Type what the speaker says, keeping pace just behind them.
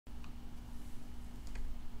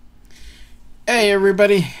Hey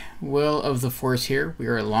everybody, Will of the Force here. We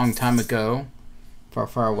are a long time ago, far,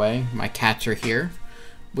 far away. My cats are here.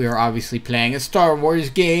 We are obviously playing a Star Wars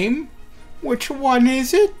game. Which one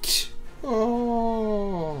is it?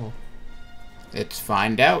 Oh, let's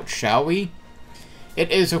find out, shall we?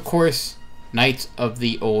 It is, of course, Knights of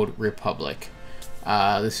the Old Republic.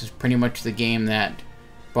 This is pretty much the game that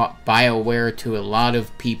brought BioWare to a lot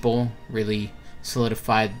of people, really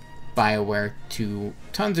solidified BioWare to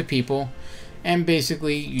tons of people. And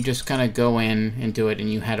basically, you just kind of go in and do it,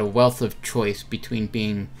 and you had a wealth of choice between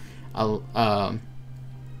being a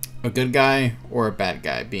good guy or a bad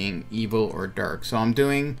guy, being evil or dark. So I'm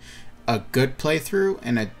doing a good playthrough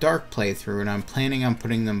and a dark playthrough, and I'm planning on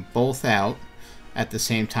putting them both out at the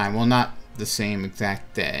same time. Well, not the same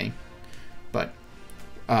exact day, but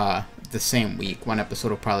the same week. One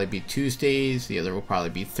episode will probably be Tuesdays, the other will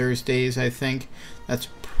probably be Thursdays, I think. That's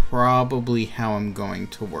probably how I'm going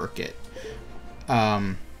to work it.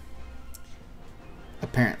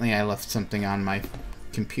 Apparently I left something on my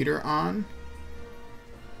computer on.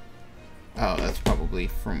 Oh, that's probably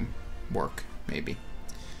from work, maybe.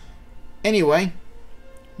 Anyway,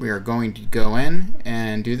 we are going to go in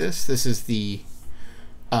and do this. This is the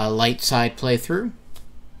light side playthrough.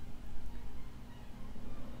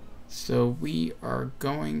 So we are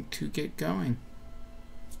going to get going.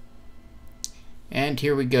 And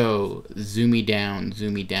here we go. Zoomy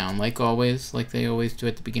down, like always, like they always do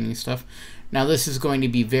at the beginning of stuff. Now this is going to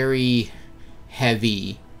be very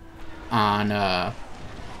heavy on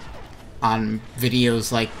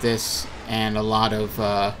videos like this, and a lot of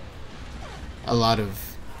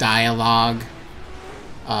dialogue,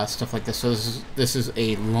 stuff like this. So this is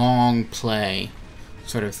a long play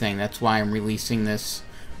sort of thing. That's why I'm releasing this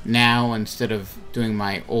now instead of doing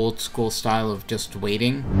my old school style of just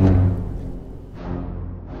waiting.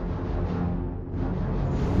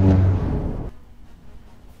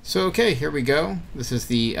 So okay, here we go. This is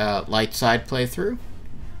the light side playthrough.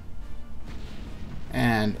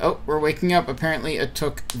 And, oh, we're waking up. Apparently it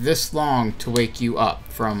took this long to wake you up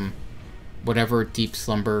from whatever deep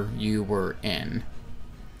slumber you were in.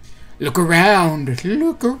 Look around!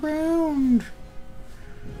 Look around!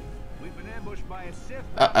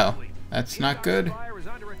 Uh-oh. That's not good.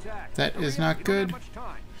 That is not good.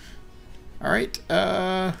 Alright,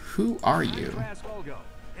 who are you?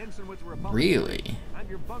 Really?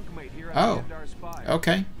 Oh,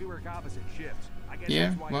 okay.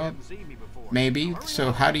 Yeah, well, maybe.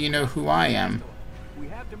 So how do you know who I am?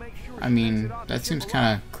 I mean, that seems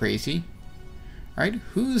kind of crazy. Alright,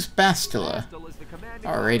 who's Bastila?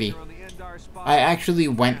 Alrighty. I actually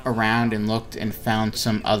went around and looked and found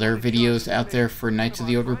some other videos out there for Knights of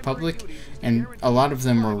the Old Republic, and a lot of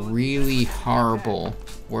them were really horrible,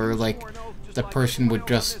 where, like, the person would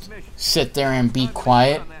just sit there and be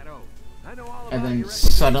quiet, and then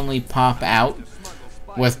suddenly pop out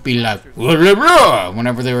with be like,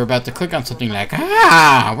 whenever they were about to click on something, like,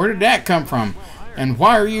 ah, where did that come from? And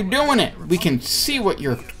why are you doing it? We can see what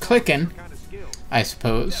you're clicking, I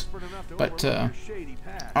suppose. But,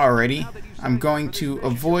 alrighty. I'm going to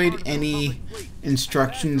avoid any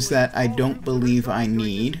instructions that I don't believe I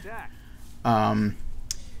need.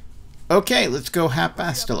 Okay, let's go Hat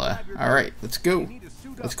Bastila. Alright, let's go.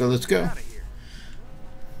 Let's go, let's go.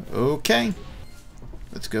 Okay.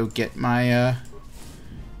 Let's go get my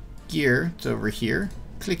gear. It's over here.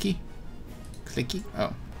 Clicky. Clicky.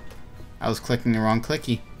 Oh. I was clicking the wrong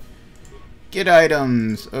clicky. Get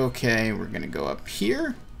items. Okay, we're going to go up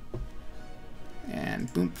here.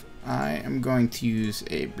 And boom. I am going to use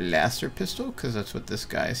a blaster pistol because that's what this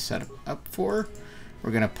guy is set up for.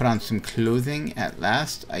 We're going to put on some clothing at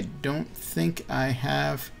last. I don't think I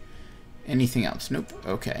have anything else. Nope.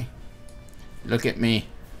 Okay. Look at me.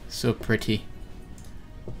 So pretty.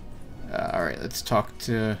 Alright, let's talk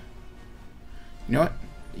to... You know what?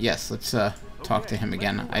 Yes, let's talk to him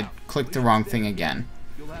again. I clicked the wrong thing again.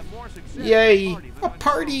 Yay! A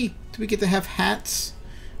party! Do we get to have hats?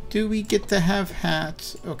 Do we get to have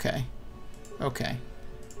hats? Okay. Okay.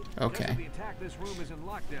 Okay.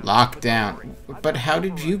 Lockdown. But how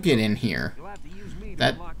did you get in here?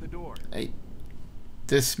 That...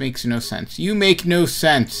 this makes no sense. You make no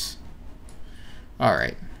sense!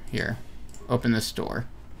 Alright. Here. Open this door.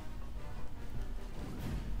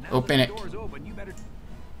 Open it.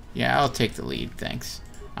 Yeah, I'll take the lead, thanks.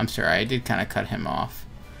 I'm sorry, I did kind of cut him off.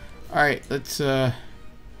 Alright, let's,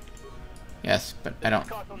 yes, but I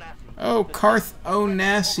don't... Oh, Karth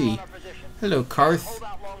Onasi. Hello, Karth.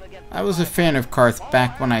 I was a fan of Karth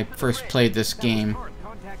back when I first played this game.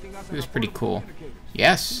 It was pretty cool.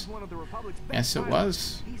 Yes. Yes, it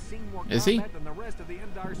was. Is he?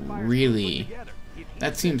 Really?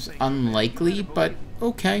 That seems unlikely, but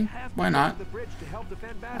okay, why not?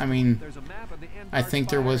 I mean, I think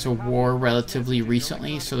there was a war relatively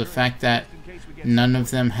recently, so the fact that none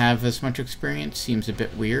of them have as much experience seems a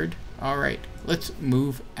bit weird. Alright, let's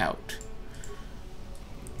move out.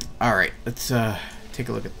 Alright, let's take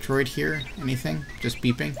a look at the droid here. Anything? Just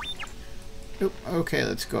beeping? Oop, okay,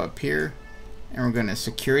 let's go up here. And we're going to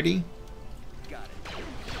security.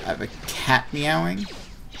 I have a cat meowing.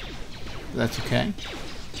 That's okay.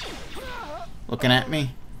 Looking at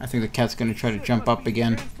me. I think the cat's going to try to jump up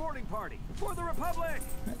again.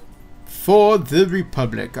 For the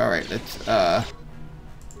Republic. Alright, let's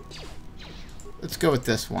go with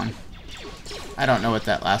this one. I don't know what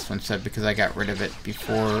that last one said because I got rid of it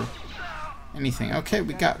before anything. Okay,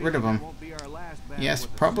 we got rid of them. Yes,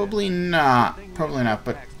 probably not. Probably not,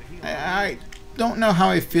 but I don't know how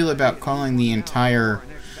I feel about calling the entire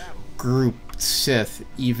group Sith,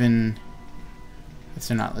 even if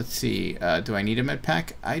they're not. Let's see. Do I need a med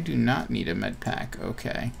pack? I do not need a med pack.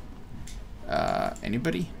 Okay.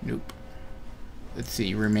 Anybody? Nope. Let's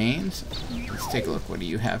see. Remains. Let's take a look. What do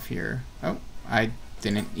you have here? Oh, I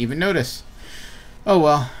didn't even notice. Oh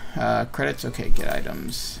well. Credits. Okay, get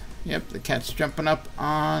items. Yep, the cat's jumping up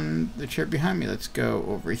on the chair behind me. Let's go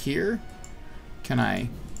over here. Can I?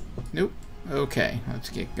 Nope. Okay, let's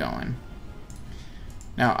get going.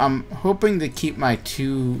 Now, I'm hoping to keep my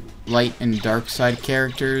two light and dark side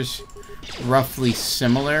characters roughly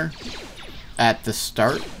similar at the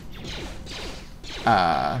start.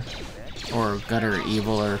 Or good or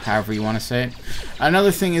evil, or however you want to say it.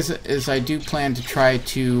 Another thing is I do plan to try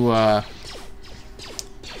to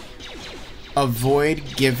avoid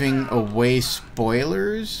giving away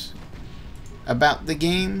spoilers about the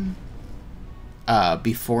game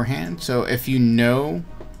beforehand. So if you know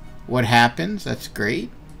what happens, that's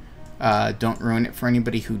great. Don't ruin it for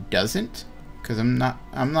anybody who doesn't, because I'm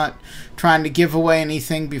not trying to give away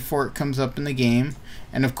anything before it comes up in the game.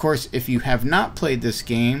 And of course, if you have not played this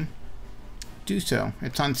game, do so.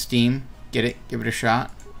 It's on Steam. Get it, give it a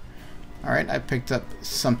shot. Alright, I picked up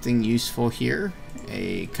something useful here,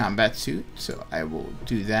 a combat suit, so I will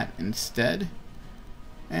do that instead.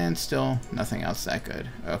 And still nothing else that good.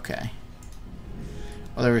 Okay.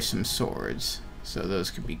 Well, there were some swords, so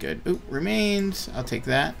those could be good. Ooh, remains. I'll take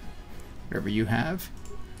that. Whatever you have.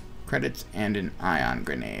 Credits and an ion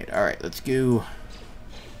grenade. Alright, let's go.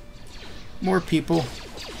 More people.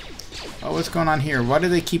 Oh, what's going on here? Why do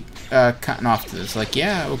they keep cutting off to this? Like,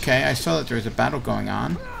 yeah, okay, I saw that there was a battle going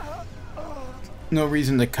on. No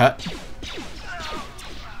reason to cut.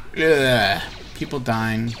 Ugh. People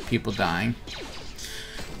dying. People dying.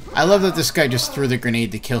 I love that this guy just threw the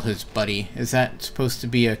grenade to kill his buddy. Is that supposed to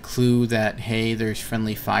be a clue that, hey, there's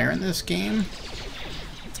friendly fire in this game?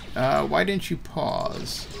 Why didn't you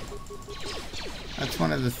pause? That's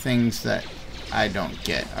one of the things that I don't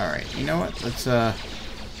get. Alright, you know what? Let's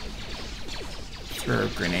throw a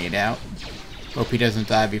grenade out. Hope he doesn't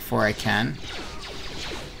die before I can.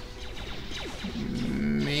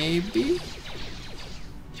 Maybe?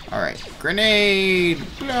 Alright, grenade!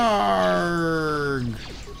 Blarg!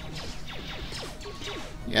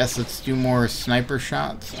 Yes, let's do more sniper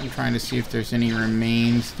shots. I'm trying to see if there's any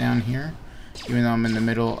remains down here. Even though I'm in the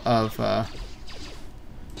middle of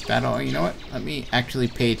battle. You know what? Let me actually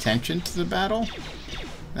pay attention to the battle.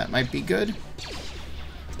 That might be good.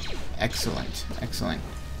 Excellent. Excellent.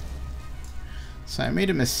 So I made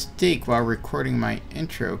a mistake while recording my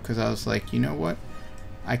intro because I was like, you know what?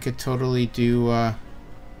 I could totally do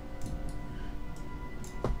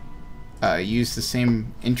use the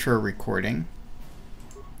same intro recording.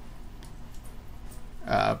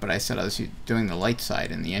 But I said I was doing the light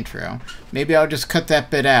side in the intro. Maybe I'll just cut that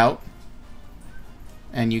bit out.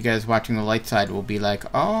 And you guys watching the light side will be like,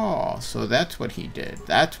 oh, so that's what he did.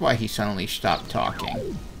 That's why he suddenly stopped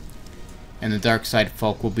talking. And the dark side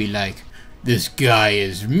folk will be like, this guy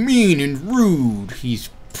is mean and rude. He's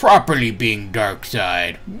properly being dark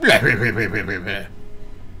side. Blah, blah, blah, blah, blah, blah.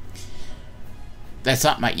 That's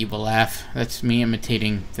not my evil laugh. That's me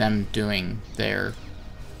imitating them doing their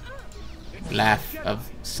laugh of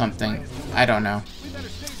something. I don't know.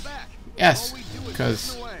 Yes,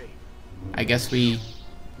 because I guess we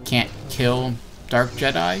can't kill Dark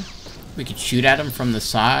Jedi. We could shoot at him from the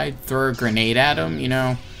side, throw a grenade at him, you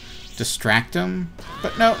know, distract him.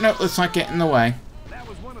 But no, let's not get in the way.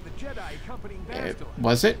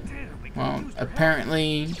 Was it? Well,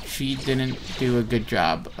 apparently she didn't do a good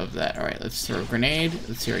job of that. Alright, let's throw a grenade.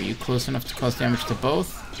 Let's see, are you close enough to cause damage to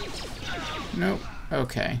both? Nope.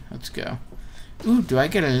 Okay, let's go. Ooh, do I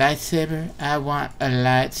get a lightsaber? I want a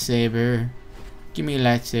lightsaber. Give me a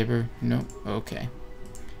lightsaber. Nope. Okay.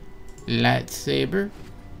 Lightsaber.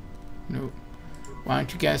 Nope. Why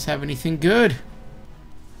don't you guys have anything good?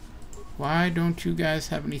 Why don't you guys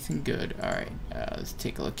have anything good? Alright, let's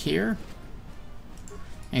take a look here.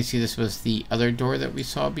 And you see this was the other door that we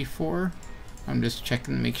saw before. I'm just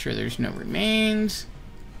checking to make sure there's no remains.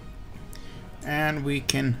 And we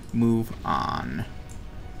can move on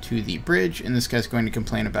to the bridge. And this guy's going to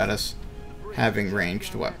complain about us having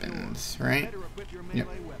ranged weapons, right? Yep.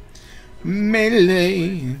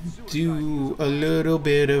 Melee. Do a little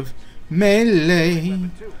bit of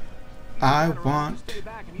melee. I want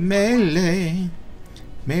melee.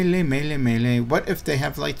 Melee, melee, melee. What if they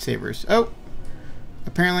have lightsabers? Oh!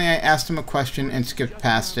 Apparently I asked him a question and skipped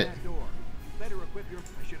past it.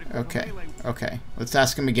 Okay, okay. Let's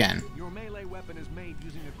ask him again.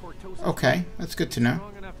 Okay, that's good to know.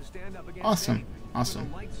 Awesome,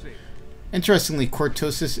 awesome. Interestingly,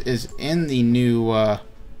 cortosis is in the new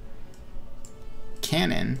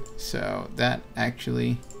canon, so that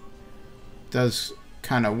actually does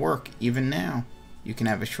kind of work even now. You can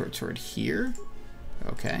have a short sword here.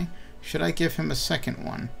 Okay. Should I give him a second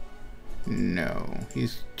one? No.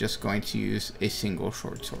 He's just going to use a single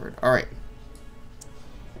short sword. Alright.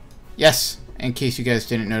 Yes! In case you guys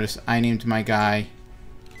didn't notice, I named my guy...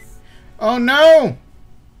 Oh no!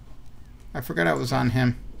 I forgot I was on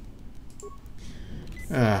him.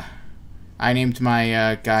 I named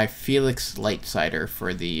my guy Felix Lightsider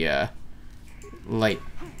for the light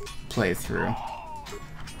playthrough.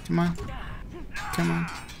 Come on. Come on.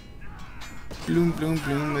 Bloom, bloom,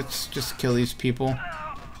 bloom. Let's just kill these people.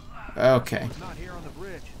 Okay.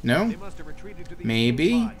 No?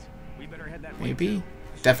 Maybe? Maybe?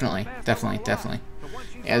 Definitely. Definitely. Definitely.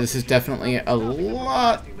 Yeah, this is definitely a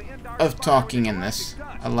lot of talking in this.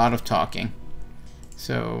 A lot of talking.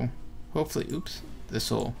 So, hopefully, oops,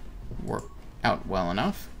 this will work out well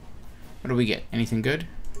enough. What do we get? Anything good?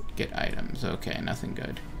 Get items. Okay, nothing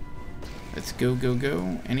good. Let's go, go,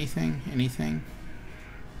 go. Anything? Anything?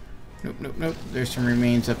 Nope, nope, nope. There's some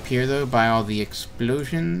remains up here, though, by all the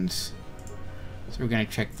explosions. So we're going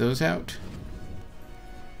to check those out.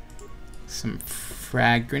 Some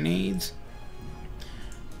frag grenades.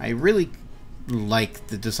 I really like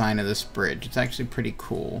the design of this bridge. It's actually pretty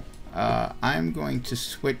cool. I'm going to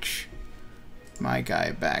switch my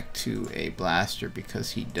guy back to a blaster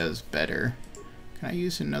because he does better. Can I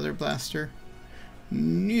use another blaster?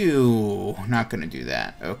 No, not going to do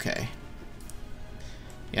that. Okay.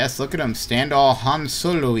 Yes, look at him. Stand all Han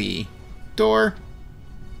Solo-y. Door.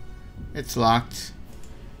 It's locked.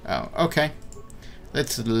 Oh, okay.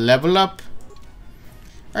 Let's level up.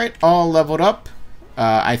 Alright, all leveled up.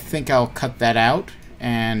 I think I'll cut that out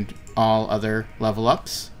and all other level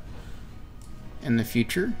ups in the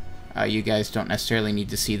future. You guys don't necessarily need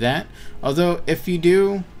to see that. Although, if you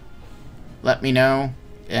do, let me know.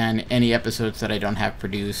 And any episodes that I don't have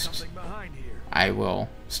produced, I will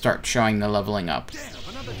start showing the leveling up.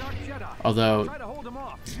 Although,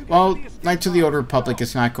 well, Knights of the Old Republic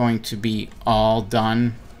is not going to be all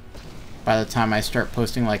done by the time I start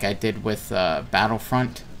posting like I did with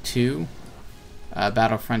Battlefront 2.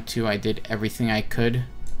 Battlefront 2, I did everything I could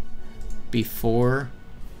before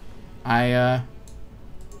I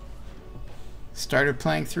started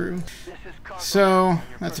playing through. So,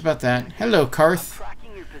 that's about that. Hello, Karth.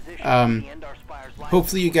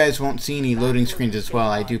 Hopefully you guys won't see any loading screens as well.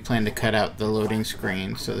 I do plan to cut out the loading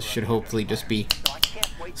screen, so this should hopefully just be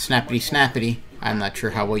snappity-snappity. I'm not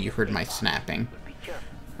sure how well you heard my snapping.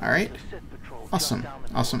 Alright. Awesome.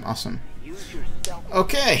 Awesome, awesome.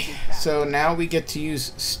 Okay, so now we get to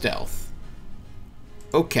use stealth.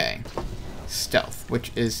 Okay. Stealth,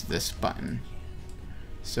 which is this button.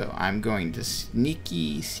 So I'm going to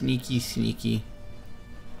sneaky, sneaky, sneaky.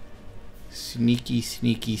 Sneaky,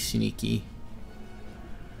 sneaky, sneaky.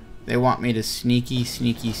 They want me to sneaky,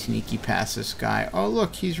 sneaky, sneaky past this guy. Oh,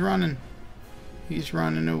 look, he's running. He's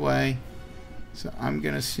running away. So I'm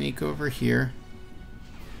going to sneak over here.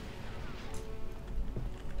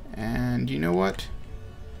 And you know what?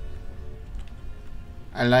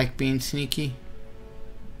 I like being sneaky.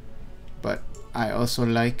 But I also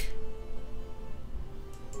like...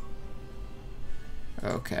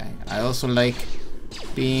 Okay. I also like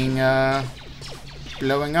being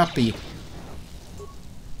blowing uppy.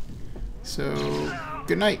 So,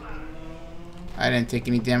 good night. I didn't take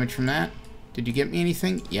any damage from that. Did you get me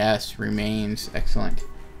anything? Yes, remains. Excellent.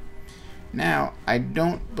 Now, I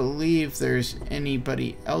don't believe there's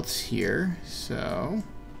anybody else here, so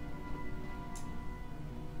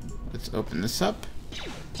let's open this up.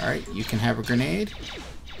 Alright, you can have a grenade.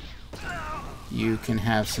 You can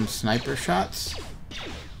have some sniper shots.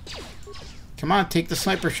 Come on, take the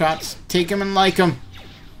sniper shots. Take them and like them.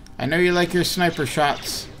 I know you like your sniper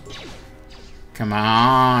shots. Come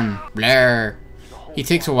on. Blair. He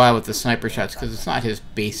takes a while with the sniper shots because it's not his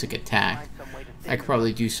basic attack. I could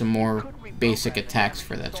probably do some more basic attacks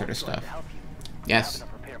for that sort of stuff. Yes.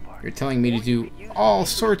 You're telling me to do all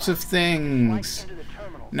sorts of things.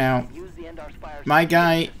 Now, my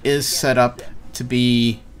guy is set up to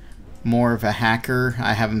be more of a hacker.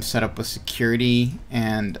 I have him set up with security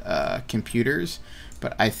and computers.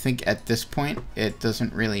 But I think at this point, it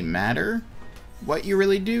doesn't really matter what you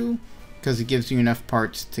really do, because it gives you enough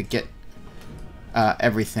parts to get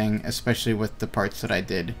everything, especially with the parts that I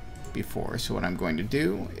did before. So what I'm going to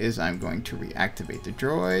do is I'm going to reactivate the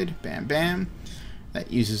droid. Bam, bam.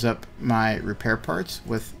 That uses up my repair parts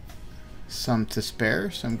with some to spare.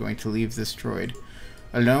 So I'm going to leave this droid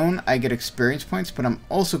alone. I get experience points, but I'm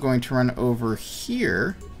also going to run over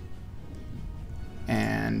here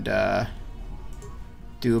and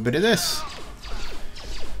do a bit of this.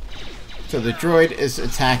 So the droid is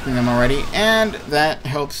attacking them already, and that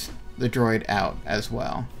helps the droid out as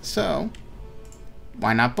well. So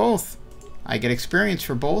why not both? I get experience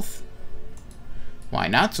for both. Why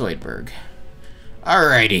not Zoidberg?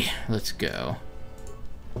 Alrighty, let's go.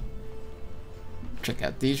 Check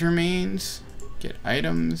out these remains. Get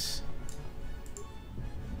items.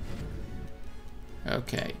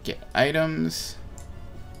 Okay, get items.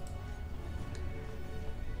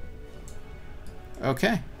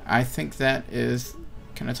 Okay, I think that is...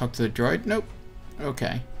 Can I talk to the droid? Nope.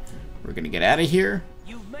 Okay. We're gonna get out of here.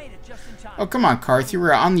 Oh, come on, Karth. You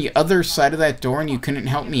were on the other side of that door and you couldn't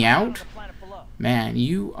help me out? Man,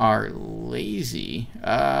 you are lazy.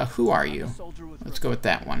 Who are you? Let's go with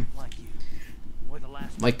that one.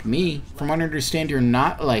 Like me? From what I understand, you're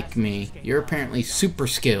not like me. You're apparently super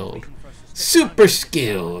skilled. Super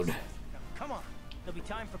skilled!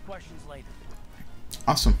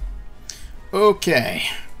 Awesome. Okay.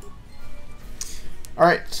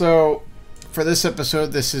 Alright, so for this episode,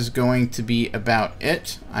 this is going to be about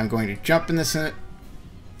it. I'm going to jump in this...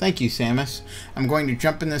 Thank you, Samus. I'm going to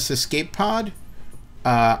jump in this escape pod.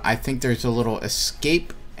 I think there's a little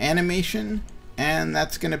escape animation. And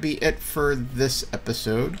that's going to be it for this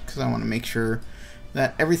episode, because I want to make sure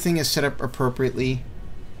that everything is set up appropriately.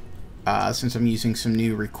 Since I'm using some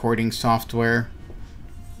new recording software.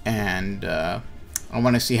 And I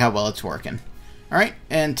want to see how well it's working. Alright,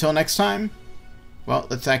 until next time. Well,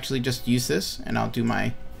 let's actually just use this, and I'll do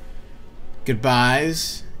my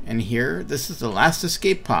goodbyes. And here, this is the last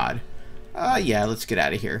escape pod. Yeah, let's get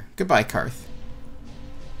out of here. Goodbye, Karth.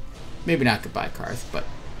 Maybe not goodbye, Karth, but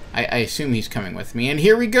I assume he's coming with me. And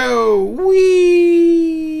here we go!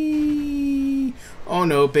 Whee! Oh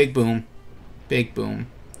no, big boom. Big boom.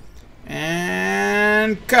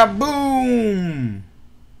 And kaboom!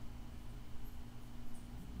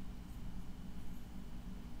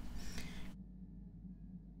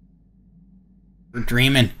 We're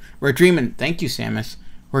dreaming. We're dreaming. Thank you, Samus.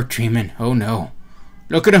 We're dreaming. Oh no.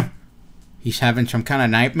 Look at him. He's having some kind of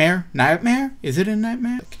nightmare. Nightmare? Is it a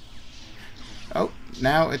nightmare? Oh,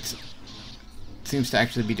 now it seems to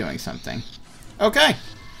actually be doing something. Okay.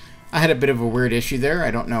 I had a bit of a weird issue there.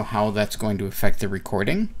 I don't know how that's going to affect the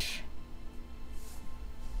recording.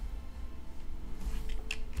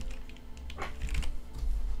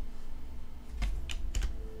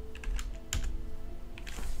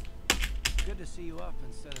 Good to see you up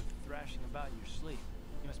instead of thrashing about in your sleep.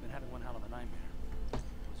 You must have been having one hell of a nightmare. I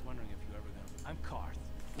was wondering if you ever go. I'm Karth,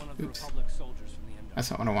 one of the Republic soldiers from the Endar. That's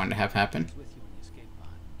not what I wanted to have happen. With you in the escape pod.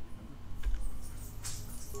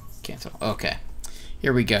 Cancel. Okay.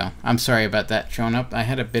 Here we go. I'm sorry about that showing up. I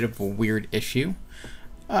had a bit of a weird issue.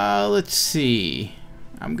 Let's see.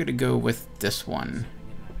 I'm gonna go with this one.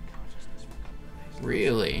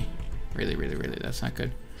 Really? Really? That's not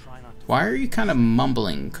good. Why are you kind of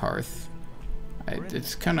mumbling, Karth?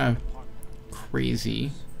 It's kind of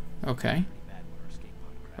crazy. Okay.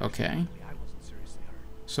 Okay.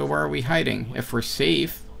 So where are we hiding? If we're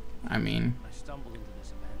safe, I mean...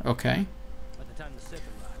 Okay.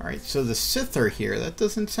 Alright, so the Sith are here. That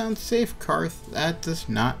doesn't sound safe, Karth. That does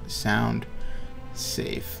not sound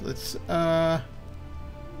safe. Let's, the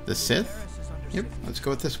Sith? Yep, let's go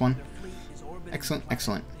with this one. Excellent,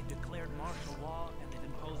 excellent.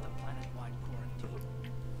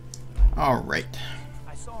 Alright.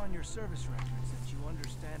 I saw on your service records that you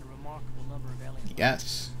understand a remarkable number of alien...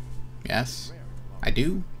 Yes. Yes. I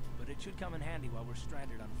do. But it should come in handy while we're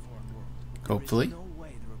stranded on a foreign world. Hopefully. There is no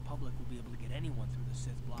way the Republic will be able to get anyone through the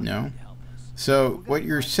Sith blockade No. to help us. So what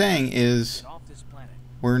you're saying is Off this planet,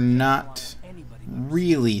 we're not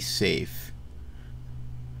really safe.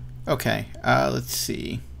 Okay, let's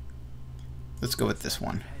see. Let's go with this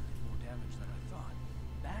one. more damage than I thought.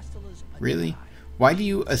 Bastila Really? Why do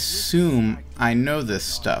you assume I know this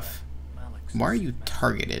stuff? Why are you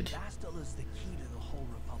targeted?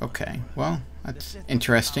 Okay, well, that's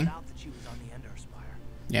interesting.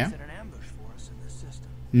 Yeah?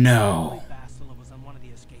 No.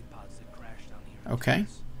 Okay.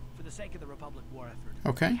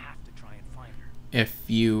 Okay. If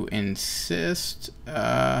you insist,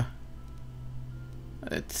 let's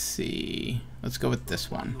see. Let's go with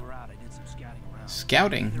this one.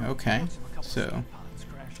 Scouting, okay. So,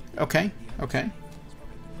 okay, okay.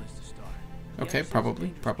 Okay, probably.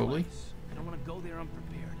 I don't want to go there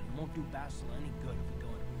unprepared. It won't do Basil any good if we go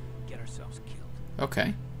and get ourselves killed.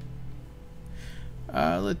 Okay.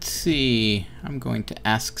 Let's see. I'm going to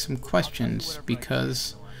ask some questions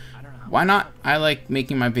because why not? I like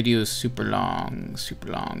making my videos super long.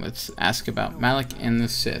 Let's ask about Malik and the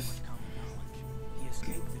Sith.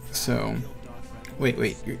 So,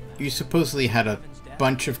 wait. You supposedly had a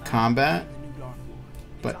bunch of combat,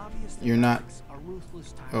 but you're not.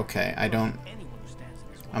 Okay,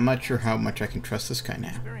 I'm not sure how much I can trust this guy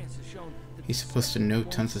now. He's supposed to know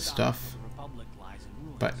tons of stuff,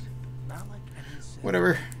 but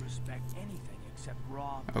whatever.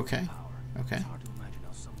 Okay.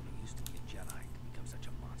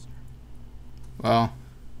 Well,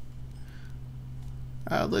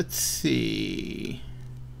 let's see.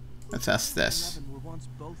 Let's ask this.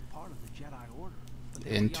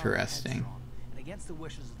 Interesting. Against the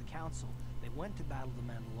wishes of the council, they went to battle the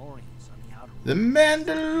Mandalorians on the outer. The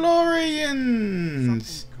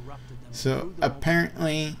Mandalorians. So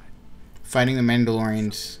apparently, fighting the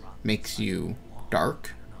Mandalorians makes you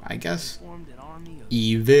dark, I guess.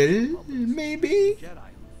 Evil, maybe.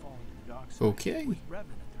 Okay.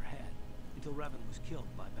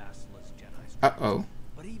 Uh-oh.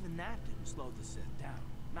 But even that didn't slow the Sith down.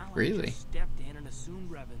 Really? Stepped in and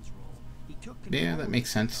assumed Revan's role. He took yeah, that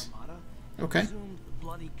makes sense. Okay.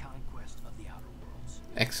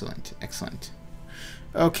 Excellent.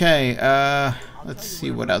 Okay, let's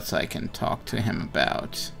see what else I can talk to him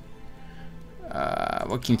about.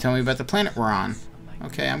 What can you tell me about the planet we're on?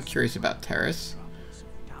 Okay, I'm curious about Terrace.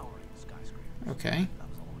 Okay.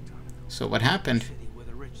 So what happened?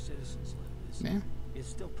 Yeah.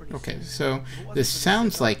 Okay, so this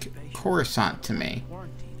sounds like Coruscant to me.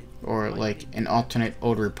 Or like an alternate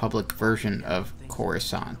Old Republic version of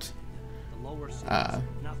Coruscant.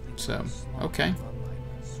 So, okay.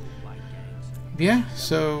 Yeah,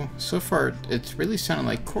 so far it's really sounding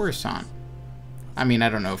like Coruscant. I mean, I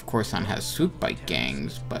don't know if Coruscant has swoop bike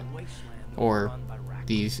gangs, but or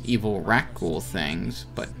these evil rat ghoul things,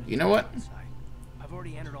 but you know what?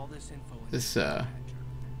 This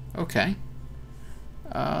okay.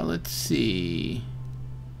 Let's see.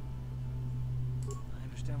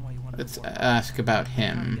 Let's ask about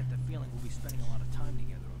him.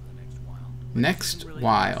 Next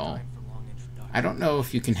while. I don't know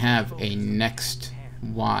if you can have a next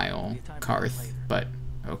while, Karth, but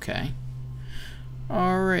okay.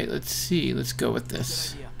 Alright, let's see. Let's go with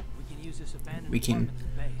this. We can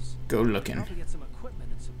go looking.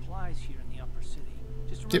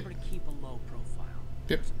 Yep.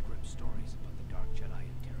 Yep.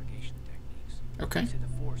 Okay.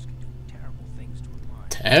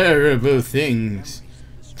 Terrible things.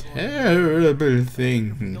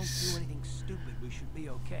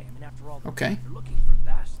 Okay.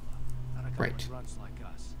 Right.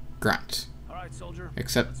 Grunt.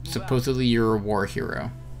 Except supposedly you're a war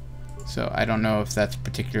hero. So I don't know if that's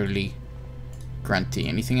particularly grunty.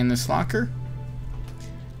 Anything in this locker?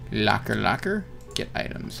 Locker. Get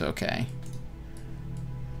items. Okay.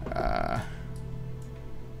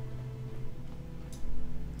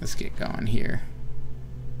 Let's get going here.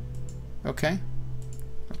 Okay.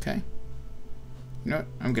 You know what?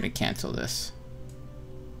 I'm gonna cancel this.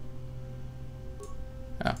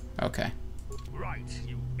 Oh, okay. Right,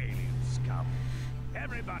 you alien scum.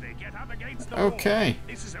 Everybody get up against the okay. Wall.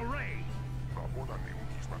 This is a raid.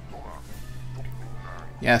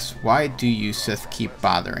 Yes, why do you Sith keep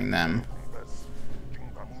bothering them?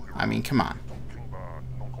 I mean, come on.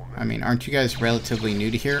 I mean, aren't you guys relatively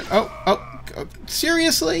new to here? Oh,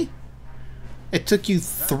 seriously? It took you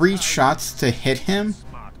 3 shots to hit him?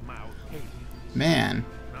 Man,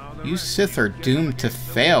 you Sith are doomed to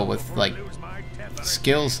fail with, like,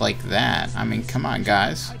 skills like that. I mean, come on,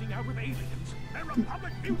 guys.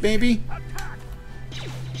 Maybe?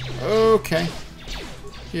 Okay.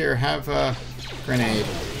 Here, have a grenade.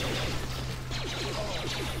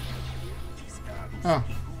 Oh.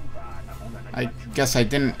 I guess I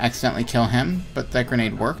didn't accidentally kill him, but that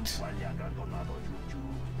grenade worked.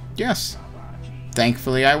 Yes.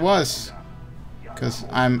 Thankfully I was. Because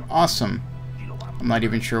I'm awesome. I'm not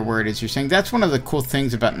even sure where it is you're saying. That's one of the cool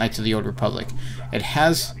things about Knights of the Old Republic. It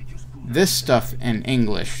has this stuff in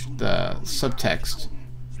English, the subtext,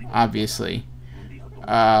 obviously,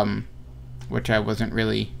 which I wasn't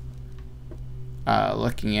really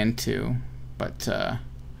looking into, but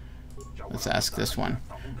let's ask this one.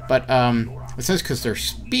 But it says because they're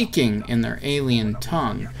speaking in their alien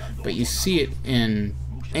tongue, but you see it in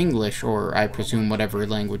English, or I presume whatever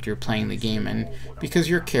language you're playing the game in, because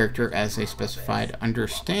your character, as they specified,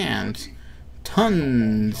 understands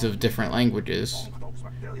tons of different languages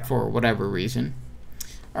for whatever reason.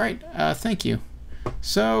 Alright, thank you.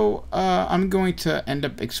 So, I'm going to end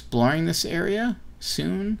up exploring this area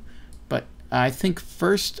soon, but I think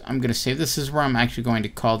first I'm going to save. This is where I'm actually going to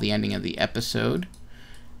call the ending of the episode.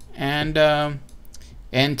 And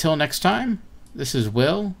until next time, this is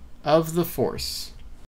Will of the Force.